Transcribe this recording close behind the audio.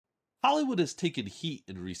Hollywood has taken heat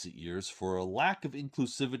in recent years for a lack of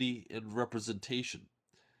inclusivity and representation.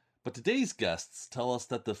 But today's guests tell us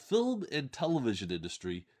that the film and television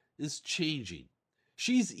industry is changing.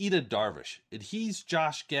 She's Ida Darvish, and he's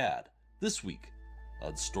Josh Gad, this week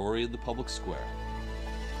on Story in the Public Square.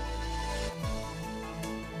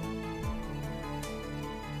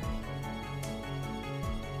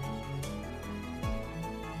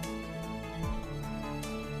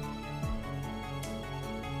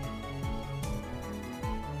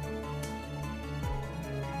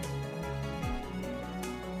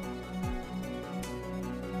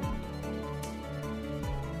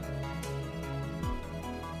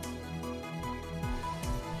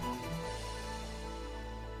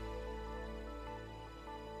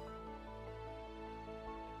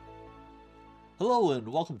 Hello and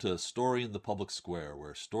welcome to Story in the Public Square,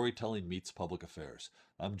 where storytelling meets public affairs.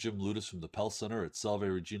 I'm Jim Ludis from the Pell Center at Salve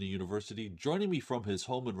Regina University. Joining me from his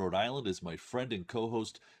home in Rhode Island is my friend and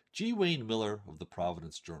co-host G. Wayne Miller of the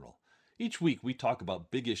Providence Journal. Each week we talk about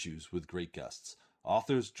big issues with great guests,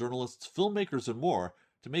 authors, journalists, filmmakers, and more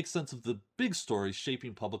to make sense of the big stories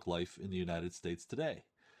shaping public life in the United States today.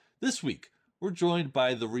 This week, we're joined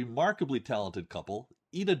by the remarkably talented couple,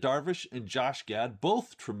 Ida Darvish and Josh Gad,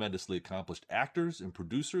 both tremendously accomplished actors and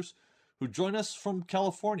producers who join us from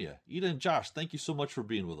California. Ida and Josh, thank you so much for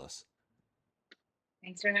being with us.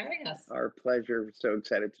 Thanks for having us. Our pleasure. So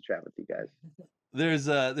excited to chat with you guys. There's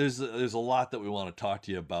a lot that we want to talk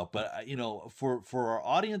to you about, but for our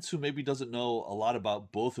audience who maybe doesn't know a lot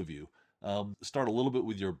about both of you, start a little bit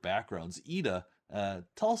with your backgrounds. Ida,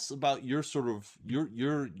 tell us about your sort of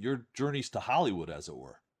your journeys to Hollywood, as it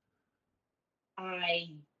were. I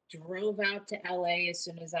drove out to LA as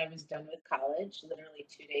soon as I was done with college, literally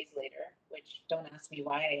 2 days later, which don't ask me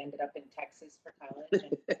why I ended up in Texas for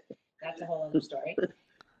college. And that's a whole other story.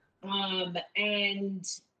 And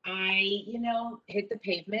I, hit the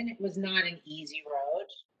pavement. It was not an easy road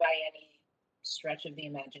by any stretch of the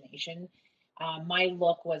imagination. My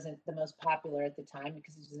look wasn't the most popular at the time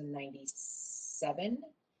because it was in 97.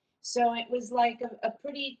 So it was like a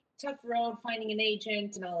pretty tough road finding an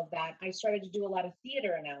agent and all of that. I started to do a lot of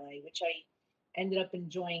theater in LA, which I ended up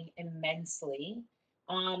enjoying immensely.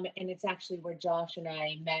 And it's actually where Josh and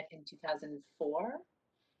I met in 2004.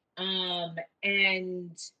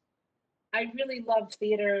 And I really loved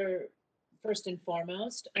theater first and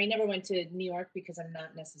foremost. I never went to New York because I'm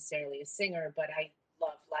not necessarily a singer, but I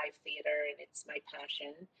love live theater and it's my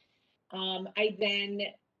passion. I then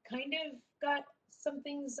kind of got some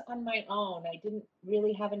things on my own. I didn't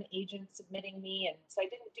really have an agent submitting me, and so I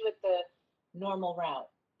didn't do it the normal route.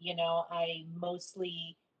 I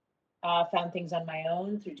mostly found things on my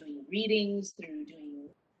own through doing readings, through doing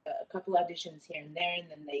a couple auditions here and there,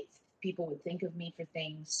 and then people would think of me for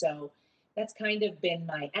things. So that's kind of been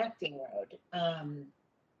my acting road. On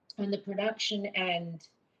the production end,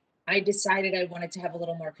 I decided I wanted to have a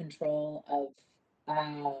little more control of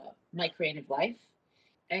my creative life.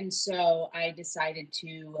 And so I decided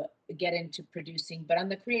to get into producing, but on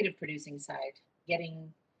the creative producing side,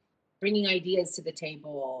 bringing ideas to the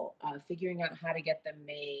table, figuring out how to get them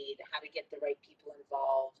made, how to get the right people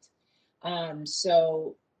involved.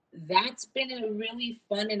 So that's been a really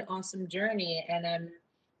fun and awesome journey. And I'm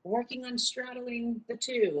working on straddling the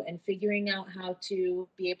two and figuring out how to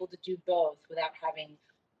be able to do both without having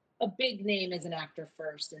a big name as an actor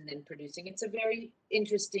first and then producing. It's a very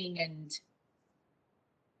interesting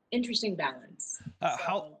balance. I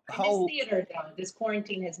miss theater though. This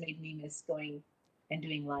quarantine has made me miss going and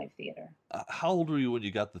doing live theater. How old were you when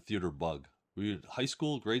you got the theater bug? Were you high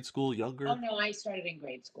school, grade school, younger? Oh no, I started in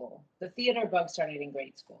grade school. The theater bug started in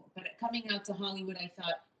grade school. But coming out to Hollywood, I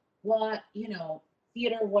thought, well,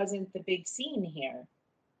 theater wasn't the big scene here.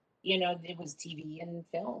 It was TV and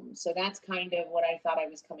film. So that's kind of what I thought I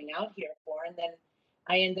was coming out here for. And then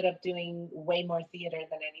I ended up doing way more theater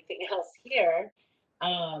than anything else here,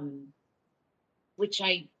 which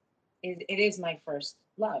it is my first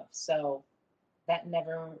love. So that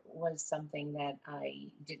never was something that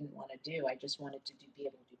I didn't want to do. I just wanted to be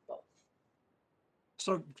able to do both.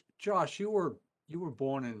 So, Josh, you were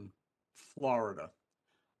born in Florida,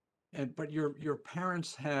 but your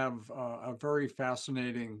parents have a very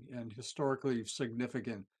fascinating and historically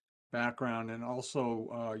significant background, and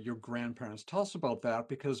also your grandparents. Tell us about that,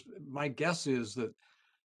 because my guess is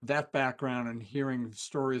that background and hearing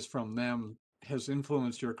stories from them has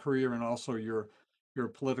influenced your career and also your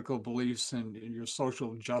political beliefs and your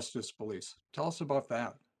social justice beliefs. Tell us about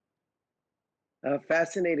that. A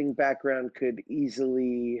fascinating background could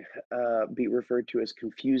easily be referred to as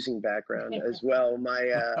confusing background as well.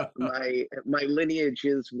 My lineage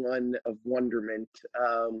is one of wonderment.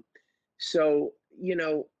 So, you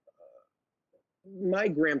know, my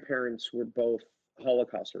grandparents were both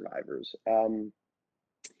Holocaust survivors.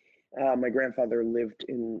 My grandfather lived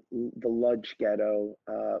in the Lodz ghetto.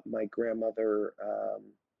 My grandmother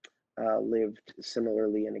lived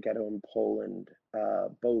similarly in a ghetto in Poland.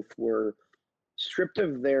 Both were stripped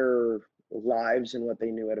of their lives and what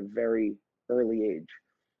they knew at a very early age.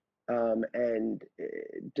 And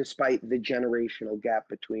despite the generational gap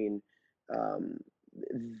between um,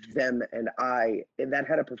 them and I, and that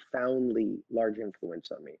had a profoundly large influence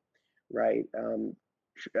on me, right?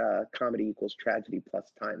 Comedy equals tragedy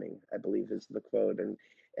plus timing, I believe is the quote,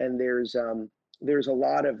 and there's a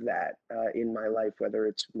lot of that in my life. Whether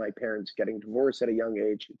it's my parents getting divorced at a young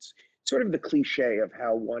age, it's sort of the cliche of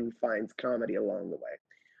how one finds comedy along the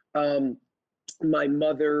way. My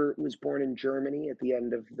mother was born in Germany at the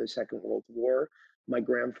end of the Second World War. My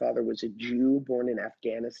grandfather was a Jew born in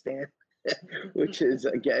Afghanistan, which is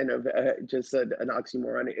again just an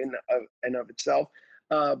oxymoron in of itself.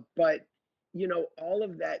 But you know, all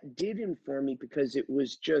of that did inform me because it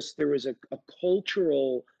was just there was a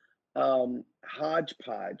cultural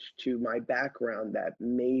hodgepodge to my background that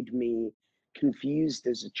made me confused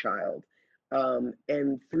as a child.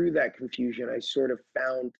 And through that confusion, I sort of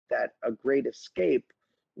found that a great escape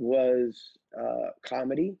was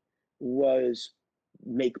comedy, was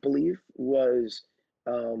make believe, was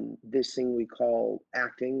this thing we call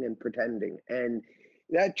acting and pretending. And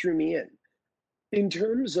that drew me in. In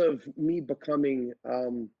terms of me becoming,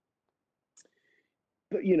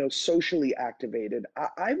 but you know, socially activated,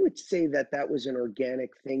 I would say that that was an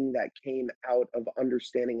organic thing that came out of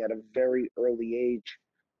understanding at a very early age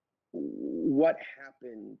what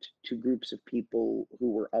happened to groups of people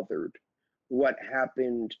who were othered, what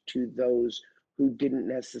happened to those who didn't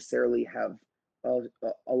necessarily have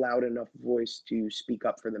a loud enough voice to speak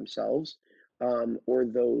up for themselves, or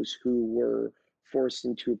those who were forced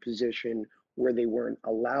into a position where they weren't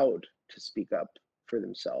allowed to speak up for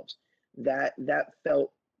themselves. That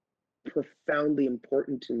felt profoundly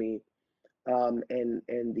important to me, and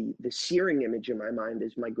the searing image in my mind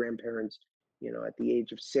is my grandparents, you know, at the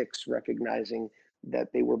age of 6, recognizing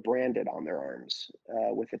that they were branded on their arms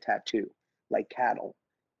with a tattoo, like cattle,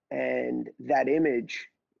 and that image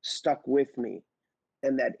stuck with me,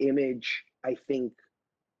 and that image, I think,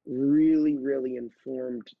 really, really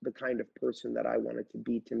informed the kind of person that I wanted to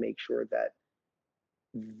be to make sure that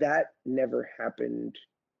that never happened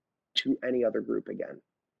to any other group again.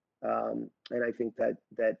 And I think that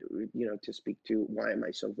you know, to speak to why am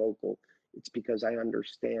I so vocal, it's because I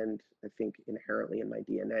understand, I think inherently in my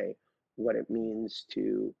DNA, what it means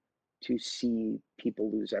to see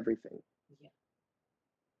people lose everything. Yeah.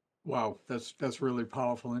 Wow, that's really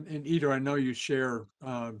powerful. And Ida, I know you share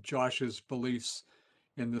Josh's beliefs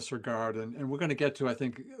in this regard, and we're going to get to, I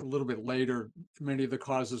think, a little bit later, many of the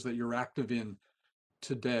causes that you're active in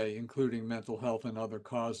today, including mental health and other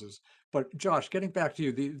causes. But Josh, getting back to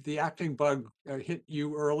you, the acting bug hit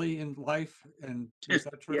you early in life, and was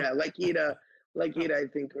that true? Yeah, like Ida, I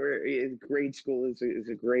think grade school is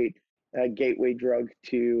a great gateway drug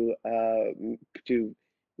to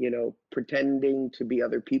you know, pretending to be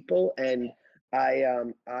other people. And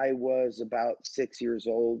I was about 6 years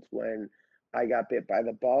old when I got bit by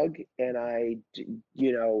the bug, and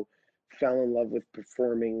you know, fell in love with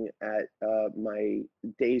performing at my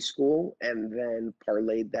day school, and then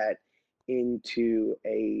parlayed that into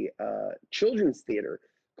a children's theater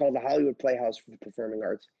called the Hollywood Playhouse for the Performing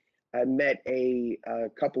Arts. I met a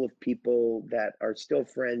couple of people that are still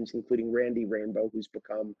friends, including Randy Rainbow, who's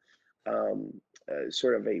become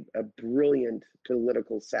sort of a brilliant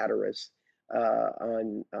political satirist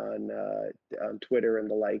on Twitter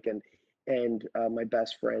and the like, and my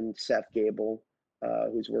best friend Seth Gable,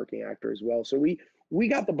 who's a working actor as well. So we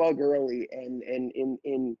got the bug early, and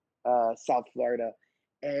in South Florida,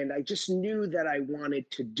 and I just knew that I wanted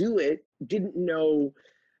to do it. Didn't know,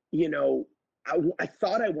 you know, I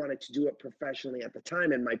thought I wanted to do it professionally at the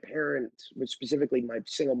time, and my parents, specifically my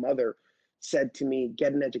single mother, said to me,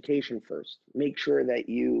 "Get an education first. Make sure that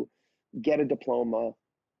you get a diploma.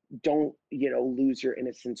 Don't, you know, lose your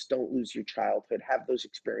innocence. Don't lose your childhood. Have those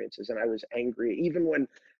experiences." And I was angry, even when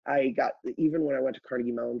I went to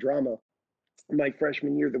Carnegie Mellon Drama my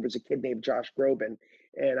freshman year. There was a kid named Josh Groban,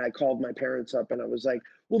 and I called my parents up and I was like,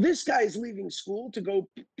 "Well, this guy's leaving school to go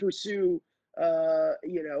pursue,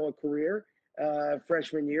 you know, a career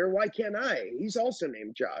freshman year. Why can't I? He's also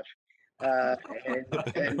named Josh." Uh, and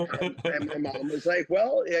and my mom was like,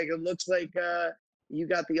 "Well, it looks like you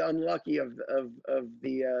got the unlucky of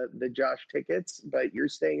the Josh tickets, but you're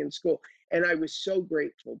staying in school." And I was so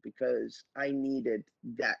grateful because I needed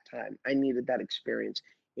that time. I needed that experience.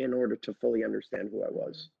 in order to fully understand who I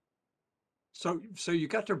was. So you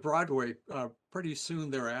got to Broadway pretty soon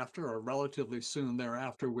thereafter, or relatively soon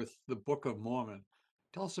thereafter, with the Book of Mormon.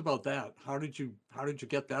 Tell us about that. How did you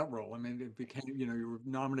get that role? I mean, it became, you were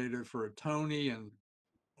nominated for a Tony, and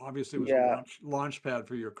obviously it was a Yeah, launch pad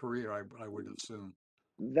for your career, I would assume.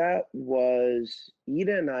 that was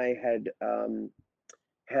Ida and I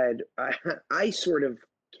had I sort of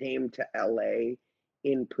came to LA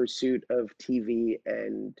in pursuit of TV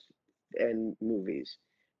and movies,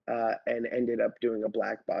 and ended up doing a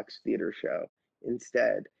black box theater show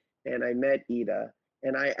instead. And I met Ida,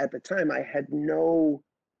 and I at the time I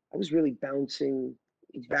was really bouncing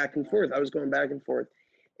back and forth. I was going back and forth,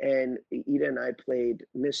 and Ida and I played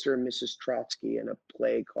Mr. and Mrs. Trotsky in a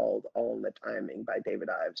play called All in the Timing by David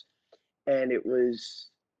Ives, and it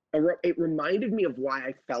reminded me of why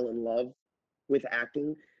I fell in love with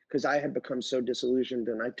acting, because I had become so disillusioned,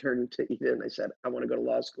 and I turned to Ida and I said, I want to go to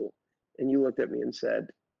law school. And you looked at me and said,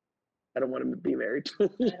 I don't want to be married to a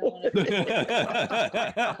lawyer. And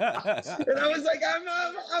I was like,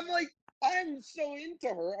 I'm like, I'm so into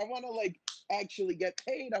her. I want to like actually get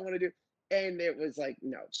paid. I want to do, and it was like,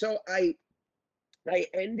 no. So I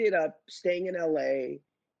ended up staying in LA,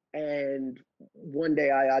 and one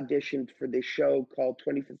day I auditioned for this show called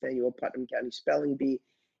 25th Annual Putnam County Spelling Bee,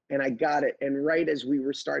 and I got it. And right as we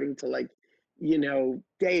were starting to like,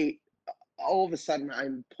 date, all of a sudden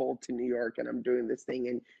I'm pulled to New York and I'm doing this thing.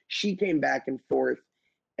 And she came back and forth,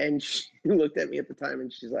 and she looked at me at the time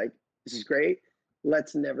and she's like, this is great.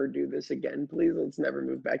 Let's never do this again, please. Let's never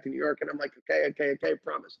move back to New York. And I'm like, okay,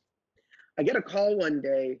 promise. I get a call one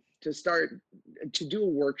day to do a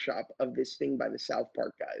workshop of this thing by the South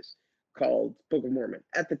Park guys called Book of Mormon.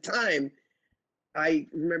 At the time, I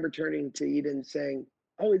remember turning to Eden and saying,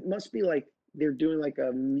 "Oh, it must be like they're doing like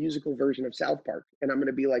a musical version of South Park, and I'm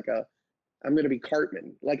gonna be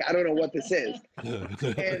Cartman. Like I don't know what this is."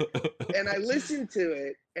 And I listened to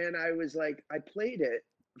it, and I was like, I played it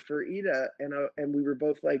for Ida, and we were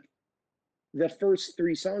both like, the first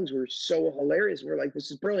three songs were so hilarious. We're like,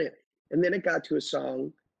 this is brilliant. And then it got to a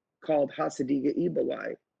song called Hasadiga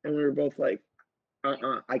Ibawai. And we were both like,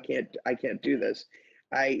 I can't do this.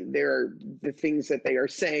 They're the things that they are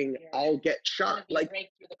saying, I'll get shot. Like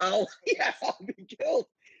I'll be killed.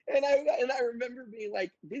 And I remember being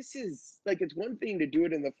like, this is like, it's one thing to do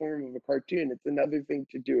it in the form of a cartoon. It's another thing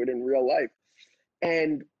to do it in real life.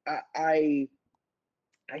 And I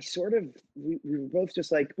sort of, we were both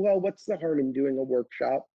just like, well, what's the harm in doing a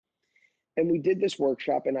workshop? And we did this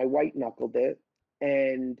workshop, and I white knuckled it,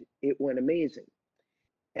 and it went amazing.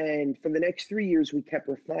 And for the next 3 years, we kept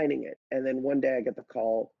refining it. And then one day I get the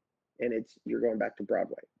call, and you're going back to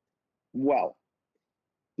Broadway. Well,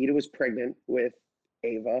 Ida was pregnant with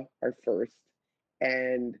Ava, our first,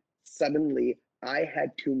 and suddenly I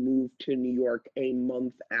had to move to New York a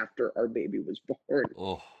month after our baby was born.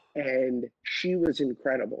 Oh, And she was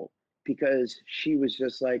incredible because she was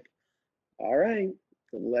just like, all right,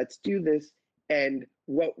 let's do this. And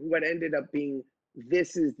what ended up being,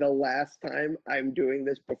 this is the last time I'm doing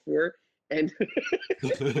this before. And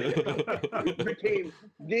it became,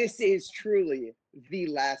 this is truly the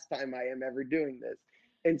last time I am ever doing this.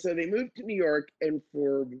 And so they moved to New York, and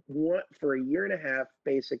for a year and a half,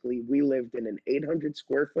 basically, we lived in an 800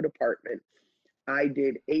 square foot apartment. I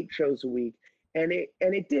did 8 shows a week, and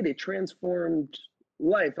it transformed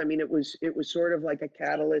life. I mean, it was sort of like a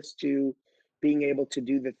catalyst to being able to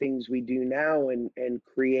do the things we do now, and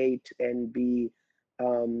create and be,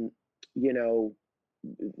 um, you know,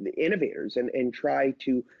 the innovators, and try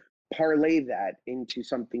to parlay that into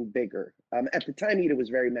something bigger. At the time, Ida was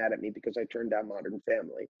very mad at me because I turned down Modern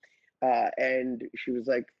Family, and she was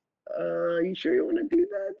like, "You sure you want to do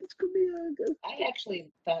that? This could be a good." I actually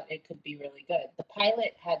thought it could be really good. The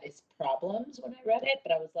pilot had its problems when I read it,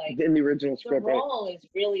 but I was like, In the original the script, right? role is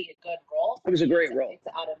really a good role. It was a great It's- role. It's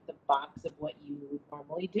out of the box of what you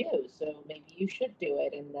normally do, so maybe you should do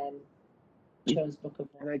it. And then chose Book of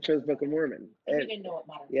And Mormon. I chose Book of Mormon. And you And didn't know what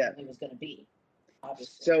Modern yeah. Family was going to be,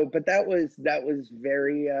 obviously. So, but that was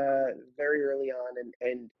very very early on,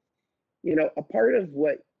 and a part of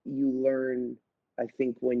what you learn, I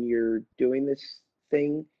think, when you're doing this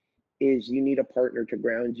thing, is you need a partner to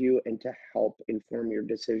ground you and to help inform your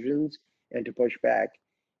decisions and to push back.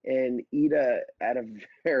 And Ida, at a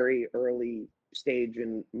very early stage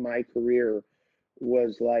in my career,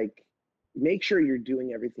 was like, make sure you're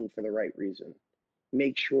doing everything for the right reason.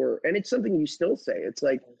 Make sure, and it's something you still say. It's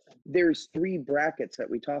like, there's 3 brackets that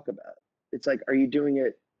we talk about. It's like, are you doing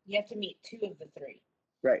it You have to meet 2 of the 3.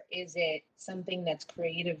 right? Is it something that's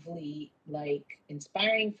creatively like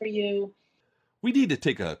inspiring for you? We need to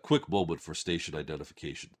take a quick moment for station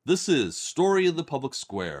identification. This is Story in the Public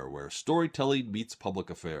Square, where storytelling meets public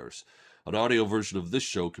affairs. An audio version of this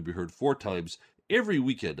show can be heard 4 times every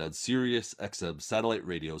weekend on Sirius XM satellite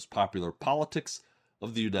radio's popular Politics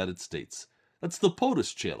of the United States. That's the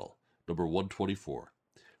POTUS channel, number 124.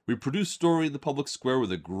 We produce Story in the Public Square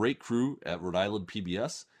with a great crew at Rhode Island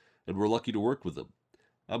PBS, and we're lucky to work with them.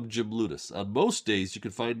 I'm Jim Ludis. On most days, you can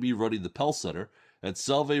find me running the Pell Center at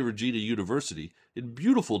Salve Regina University in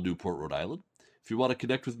beautiful Newport, Rhode Island. If you want to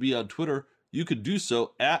connect with me on Twitter, you can do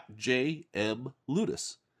so at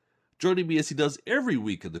JMLudis. Joining me as he does every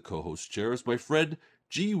week in the co-host chair is my friend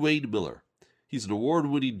G. Wayne Miller. He's an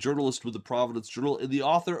award-winning journalist with the Providence Journal and the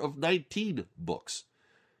author of 19 books.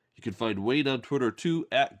 You can find Wayne on Twitter too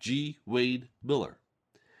at G. Wayne Miller.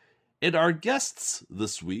 And our guests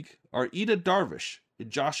this week are Ida Darvish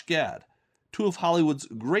and Josh Gad, 2 of Hollywood's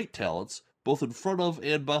great talents, both in front of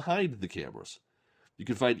and behind the cameras. You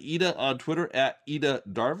can find Ida on Twitter at Ida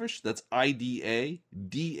Darvish. That's IDADARVISH.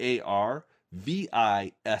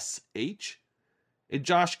 And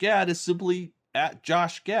Josh Gad is simply at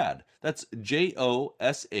Josh Gad. That's JOSHGAD.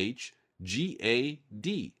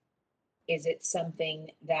 Is it something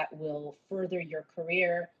that will further your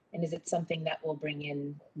career? And is it something that will bring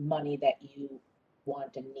in money that you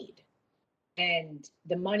want and need? And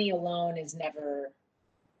the money alone is never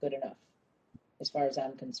good enough, as far as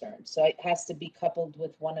I'm concerned. So it has to be coupled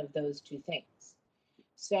with one of those 2 things.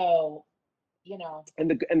 So,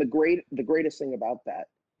 And the greatest thing about that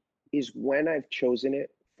is when I've chosen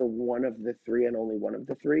it for one of the 3 and only one of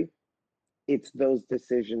the 3, it's those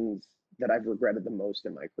decisions that I've regretted the most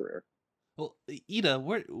in my career. Well, Ida,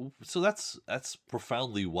 so that's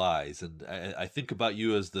profoundly wise, and I think about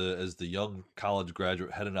you as the young college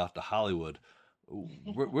graduate heading off to Hollywood.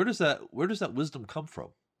 Where does that wisdom come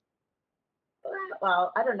from?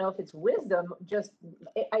 Well, I don't know if it's wisdom, just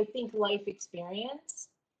I think life experience.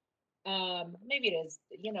 Maybe it is,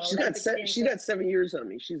 She's got 7 years on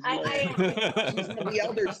me. She's I she's the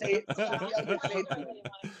elder state.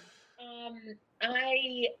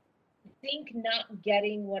 I think not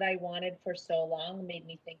getting what I wanted for so long made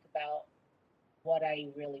me think about what I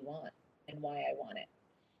really want and why I want it.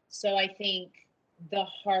 So I think the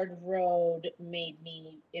hard road made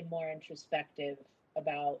me more introspective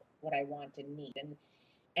about what I want and need.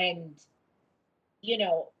 And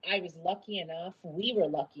I was lucky enough, we were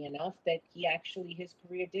lucky enough that his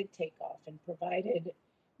career did take off and provided,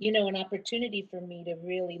 an opportunity for me to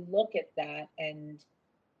really look at that and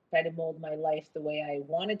try to mold my life the way I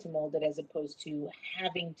wanted to mold it, as opposed to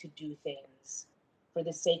having to do things for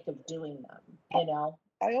the sake of doing them,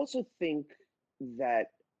 I also think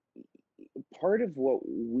that part of what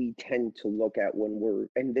we tend to look at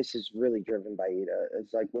and this is really driven by Ida,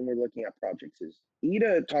 is like when we're looking at projects, is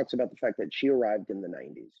Ida talks about the fact that she arrived in the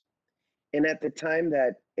 90s. And at the time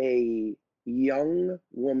that a young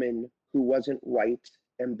woman who wasn't white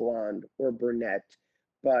and blonde or brunette,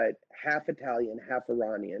 but half Italian, half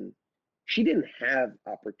Iranian, she didn't have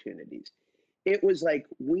opportunities. It was like,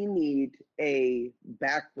 we need a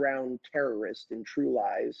background terrorist in True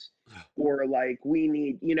Lies, or like, we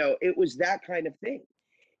need, it was that kind of thing.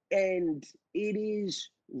 And it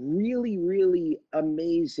is really, really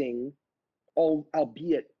amazing,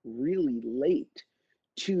 albeit really late,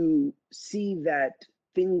 to see that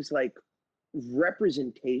things like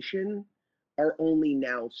representation are only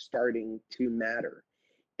now starting to matter.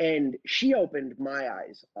 And she opened my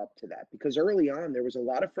eyes up to that, because early on there was a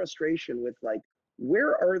lot of frustration with like,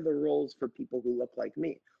 where are the roles for people who look like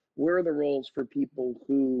me? Where are the roles for people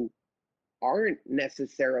who aren't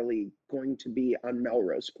necessarily going to be on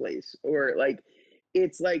Melrose Place? Or like,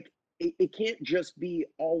 it's like, it can't just be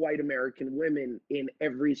all white American women in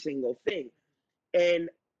every single thing. And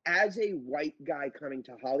as a white guy coming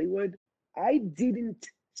to Hollywood, I didn't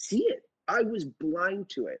see it. I was blind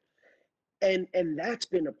to it. And that's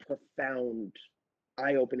been a profound,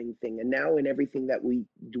 eye-opening thing. And now in everything that we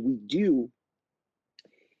do,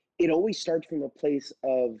 it always starts from a place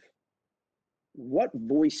of, what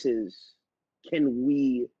voices can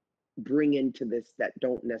we bring into this that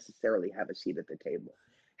don't necessarily have a seat at the table?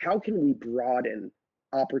 How can we broaden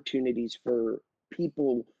opportunities for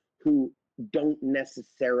people who don't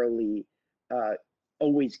necessarily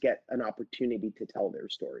always get an opportunity to tell their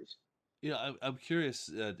stories? I'm curious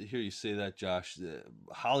to hear you say that, Josh.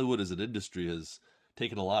 Hollywood as an industry has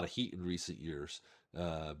taken a lot of heat in recent years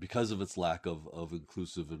because of its lack of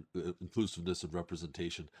inclusiveness and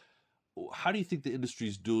representation. How do you think the industry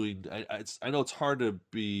is doing? I know it's hard to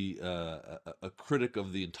be a critic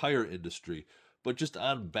of the entire industry, but just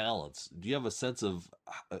on balance, do you have a sense of,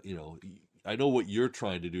 I know what you're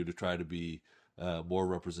trying to do to try to be more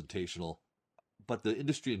representational. But the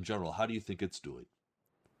industry in general, how do you think it's doing?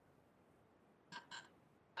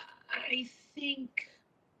 I think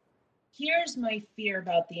here's my fear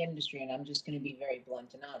about the industry, and I'm just going to be very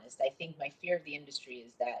blunt and honest. I think my fear of the industry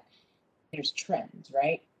is that there's trends,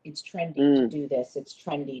 right? It's trendy to do this, it's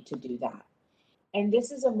trendy to do that. And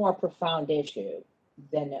this is a more profound issue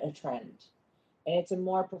than a trend. And it's a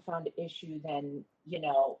more profound issue than,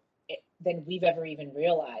 than we've ever even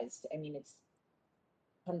realized. I mean, it's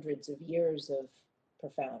hundreds of years of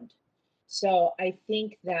profound. So I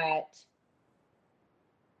think that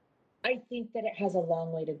it has a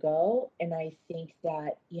long way to go, and I think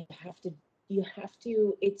that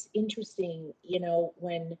it's interesting,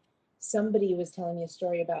 when somebody was telling me a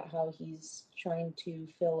story about how he's trying to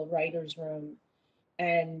fill a writer's room,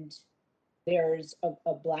 and there's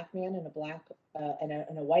a black man and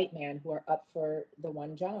a white man who are up for the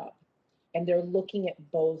one job, and they're looking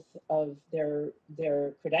at both of their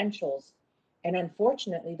credentials, and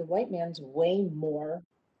unfortunately the white man's way more,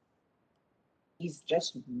 he's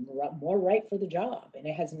just more right for the job, and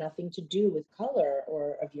it has nothing to do with color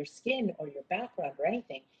or of your skin or your background or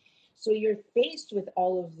anything. So you're faced with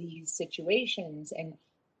all of these situations, and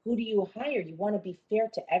who do you hire? You want to be fair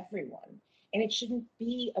to everyone, and it shouldn't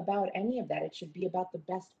be about any of that. It should be about the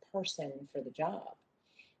best person for the job.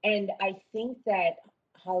 And I think that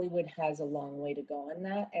Hollywood has a long way to go on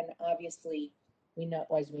that, and obviously we know,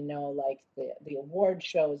 as we know, like the award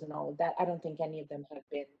shows and all of that, I don't think any of them have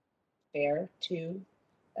been fair to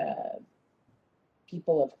uh,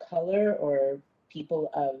 people of color or people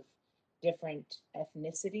of different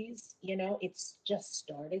ethnicities. It's just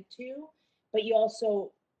started to, but you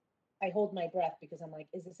also, I hold my breath because I'm like,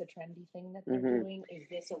 is this a trendy thing that they're doing? Is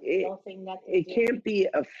this a real thing that they're doing?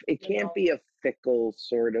 It can't be a fickle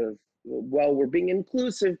sort of, well, we're being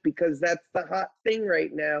inclusive because that's the hot thing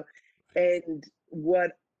right now. And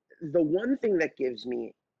the one thing that gives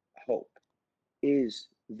me hope is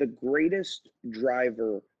the greatest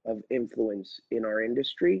driver of influence in our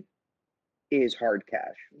industry is hard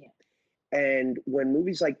cash. Yeah. And when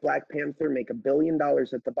movies like Black Panther make $1 billion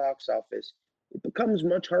at the box office, it becomes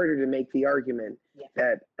much harder to make the argument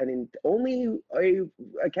that only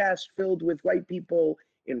a cast filled with white people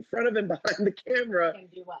in front of and behind the camera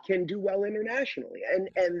can do well internationally. And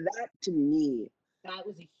that, to me, that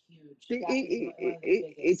was a huge.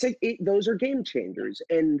 Those are game changers,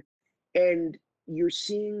 and you're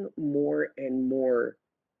seeing more and more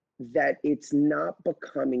that it's not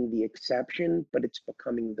becoming the exception, but it's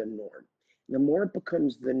becoming the norm. The more it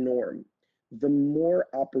becomes the norm, the more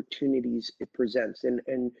opportunities it presents.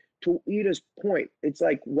 And to Ida's point, it's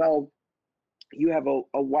like, well, you have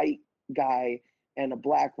a white guy and a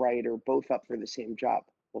black writer both up for the same job.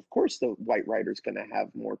 Well, of course, the white writer is going to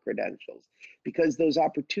have more credentials because those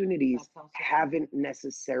opportunities haven't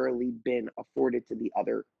necessarily been afforded to the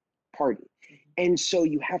other party. And so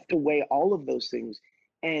you have to weigh all of those things.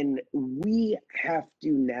 And we have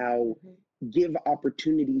to now give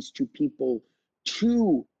opportunities to people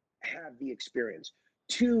to have the experience,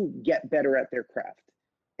 to get better at their craft.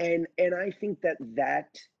 And I think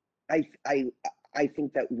I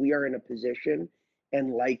think that we are in a position,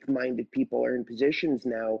 and like-minded people are in positions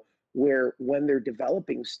now where when they're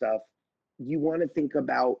developing stuff, you want to think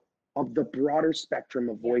about of the broader spectrum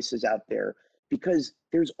of voices out there, because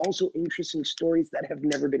there's also interesting stories that have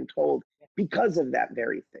never been told because of that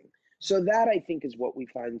very thing. So that, I think, is what we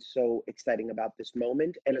find so exciting about this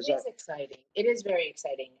moment. And it is exciting. It is very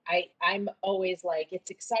exciting. I'm always like, it's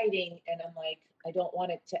exciting, and I'm like, I don't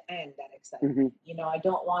want it to end, that excitement. I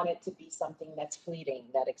don't want it to be something that's fleeting,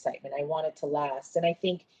 that excitement. I want it to last. And I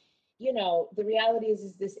think, the reality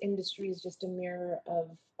is this industry is just a mirror of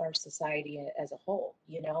our society as a whole.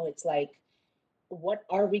 It's like, what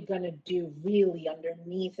are we going to do really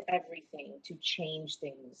underneath everything to change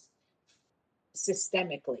things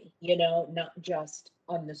systemically, not just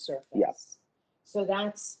on the surface. Yeah. So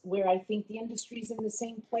that's where I think the industry is in the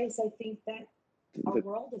same place I think that our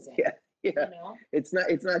world is in. Yeah. It's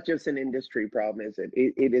not just an industry problem, is it?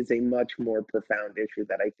 It is a much more profound issue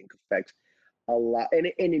that I think affects a lot. And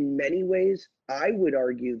in many ways, I would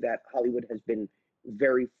argue that Hollywood has been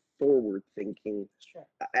very forward thinking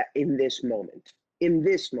in this moment,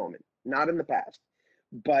 not in the past.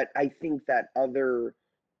 But I think that other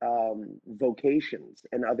vocations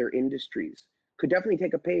and other industries could definitely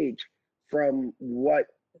take a page from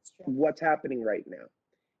what's happening right now.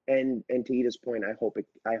 And to Ida's point, I hope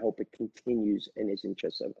it continues and isn't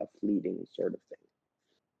just a fleeting sort of thing.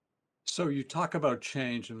 So you talk about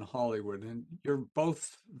change in Hollywood, and you're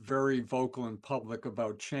both very vocal in public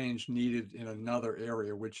about change needed in another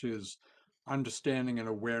area, which is understanding and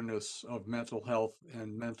awareness of mental health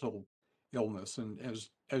and mental illness. And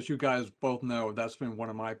as you guys both know, that's been one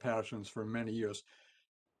of my passions for many years.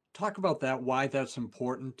 Talk about that, why that's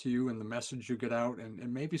important to you and the message you get out,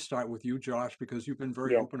 and maybe start with you, Josh, because you've been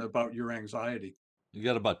very Yeah. open about your anxiety. You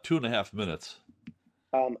got about 2.5 minutes.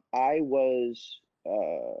 I was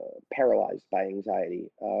paralyzed by anxiety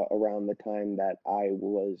around the time that I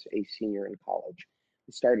was a senior in college.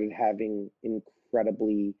 I started having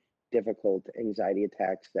incredibly difficult anxiety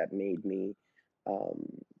attacks that made me um,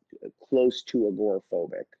 close to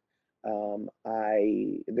agoraphobic.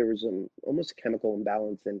 I there was almost a chemical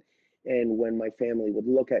imbalance, and when my family would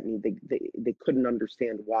look at me, they couldn't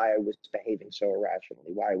understand why I was behaving so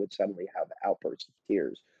irrationally, why I would suddenly have outbursts of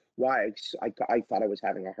tears, why I thought I was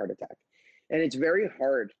having a heart attack. And it's very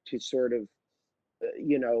hard to sort of,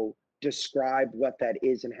 describe what that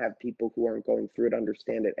is and have people who aren't going through it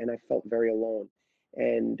understand it. And I felt very alone.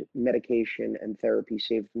 And medication and therapy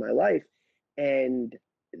saved my life. And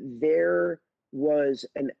there was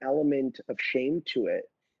an element of shame to it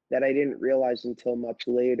that I didn't realize until much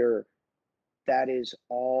later. That is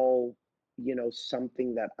all,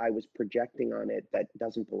 something that I was projecting on it that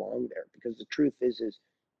doesn't belong there. Because the truth is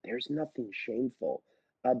there's nothing shameful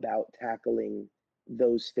about tackling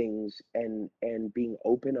those things and being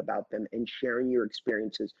open about them and sharing your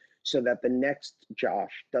experiences so that the next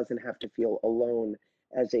Josh doesn't have to feel alone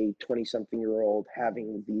as a 20 something year old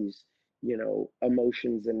having these,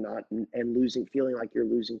 emotions and not and losing feeling like you're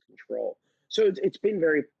losing control. So it's been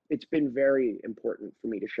very important for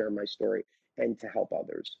me to share my story and to help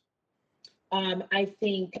others. I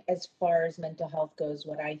think as far as mental health goes,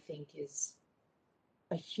 what I think is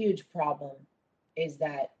a huge problem is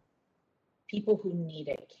that people who need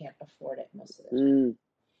it can't afford it most of the time. Mm,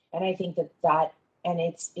 And I think and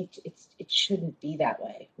it shouldn't be that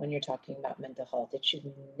way when you're talking about mental health. It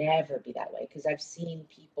should never be that way because I've seen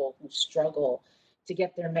people who struggle to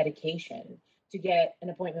get their medication, to get an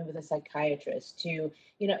appointment with a psychiatrist,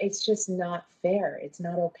 it's just not fair. It's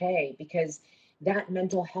not okay because that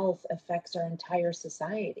mental health affects our entire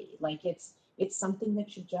society. Like it's something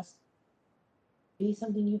that should just be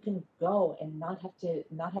something you can go and not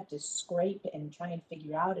have to scrape and try and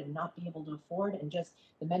figure out and not be able to afford, and just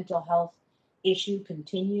the mental health issue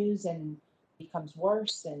continues and becomes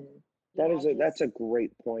worse. And that's a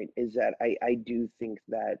great point. Is that I do think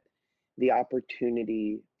that the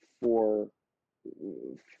opportunity for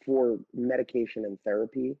for medication and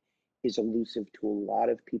therapy is elusive to a lot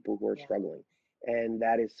of people who are yeah, struggling, and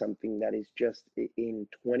that is something that is just in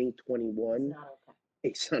it's 2021. not okay.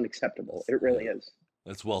 It's unacceptable. That's, It really yeah, is.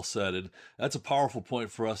 that's well said. And that's a powerful point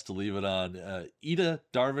for us to leave it on. Ida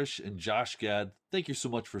Darvish and Josh Gad, thank you so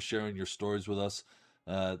much for sharing your stories with us.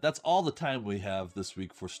 That's all the time we have this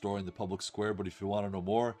week for Story in the Public Square. But if you want to know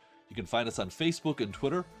more, you can find us on Facebook and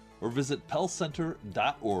Twitter or visit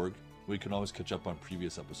pellcenter.org, where you can always catch up on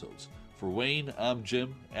previous episodes. For Wayne, I'm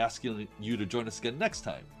Jim, asking you to join us again next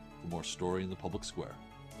time for more Story in the Public Square.